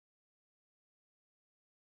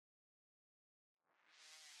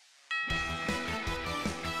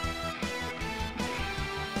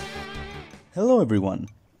Hello everyone,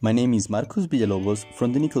 my name is Marcos Villalobos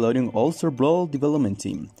from the Nickelodeon All Star Brawl development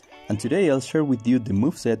team, and today I'll share with you the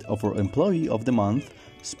moveset of our Employee of the Month,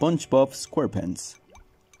 SpongeBob SquarePants.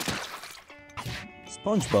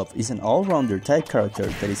 SpongeBob is an all-rounder type character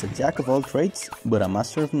that is a jack of all trades but a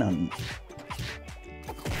master of none.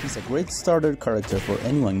 He's a great starter character for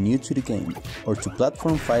anyone new to the game, or to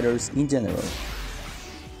platform fighters in general.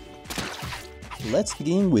 Let's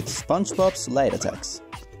begin with SpongeBob's light attacks.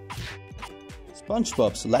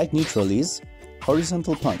 SpongeBob's light neutral is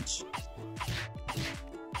horizontal punch.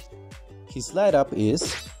 His light up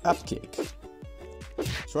is up kick.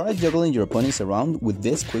 Try juggling your opponents around with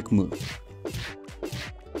this quick move.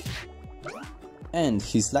 And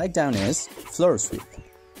his light down is floor sweep.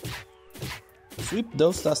 Sweep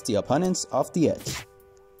those dusty opponents off the edge.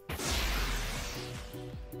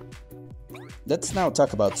 Let's now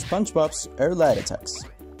talk about SpongeBob's air light attacks.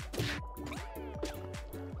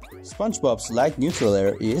 SpongeBob's light neutral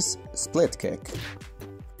air is split kick.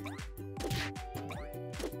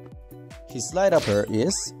 His light upper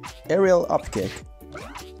is aerial up kick.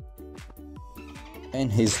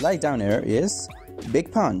 And his light down air is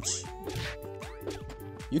big punch.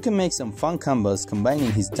 You can make some fun combos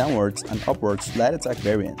combining his downwards and upwards light attack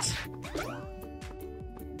variants.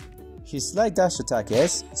 His light dash attack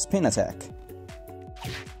is spin attack.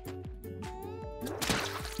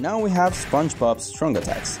 Now we have SpongeBob's strong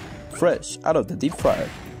attacks, fresh out of the deep fryer.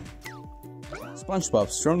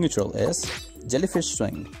 SpongeBob's strong neutral is jellyfish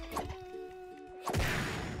swing.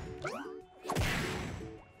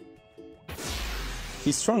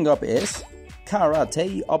 His strong up is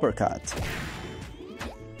karate uppercut.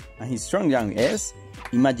 And his strong down is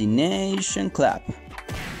imagination clap.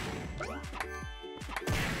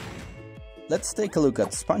 Let's take a look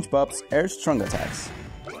at SpongeBob's air strong attacks.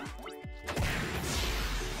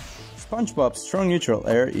 SpongeBob's strong neutral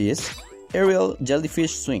air is aerial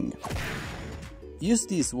jellyfish swing. Use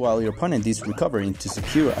this while your opponent is recovering to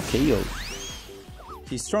secure a KO.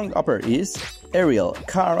 His strong upper is aerial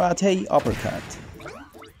karate uppercut.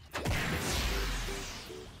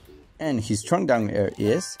 And his strong down air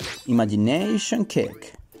is imagination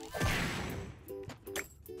kick.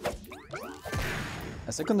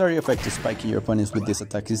 A secondary effect to spiking your opponents with this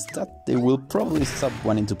attack is that they will probably stop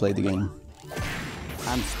wanting to play the game.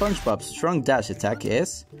 And SpongeBob's strong dash attack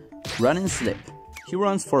is run and slip. He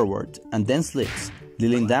runs forward and then slips,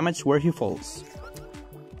 dealing damage where he falls.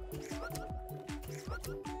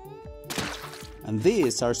 And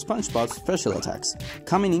these are SpongeBob's special attacks,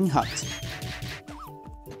 coming in hot.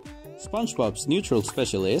 SpongeBob's neutral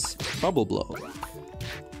special is Bubble Blow.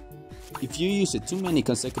 If you use it too many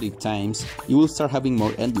consecutive times, you will start having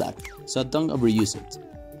more end lag, so don't overuse it.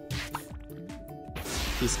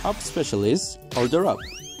 His up special is Order Up.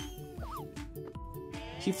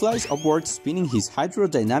 He flies upwards spinning his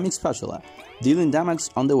hydrodynamic spatula, dealing damage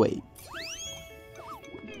on the way.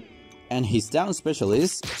 And his down special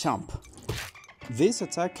is Chomp. This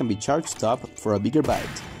attack can be charged up for a bigger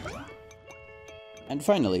bite. And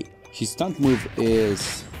finally, his stunt move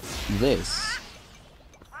is this.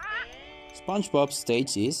 SpongeBob's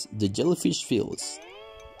stage is the Jellyfish Fields.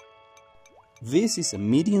 This is a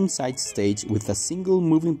medium-sized stage with a single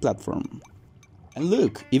moving platform. And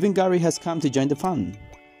look, even Gary has come to join the fun.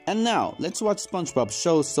 And now, let's watch SpongeBob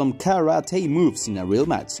show some karate moves in a real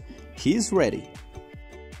match. He's ready.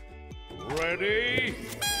 Ready?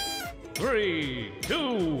 3,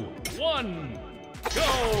 2, 1,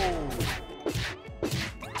 go!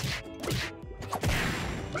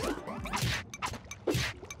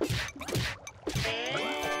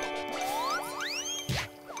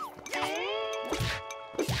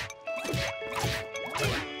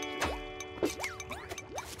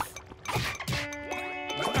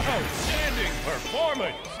 Outstanding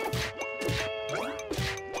performance!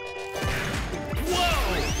 Whoa!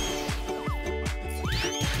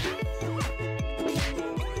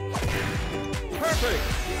 Perfect!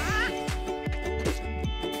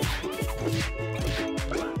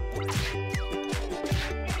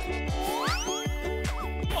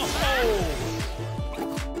 Oh!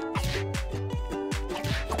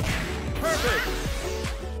 Perfect!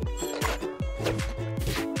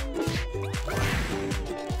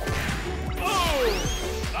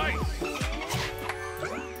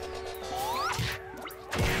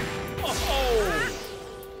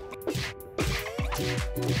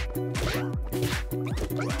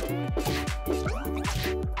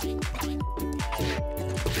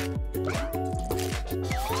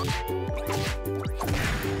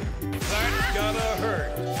 That's gotta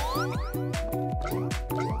hurt.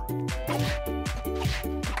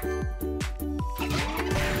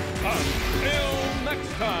 Until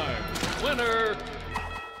next time. Winner!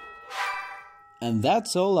 And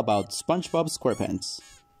that's all about SpongeBob SquarePants.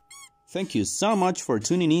 Thank you so much for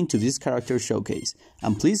tuning in to this character showcase,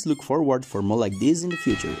 and please look forward for more like this in the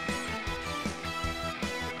future.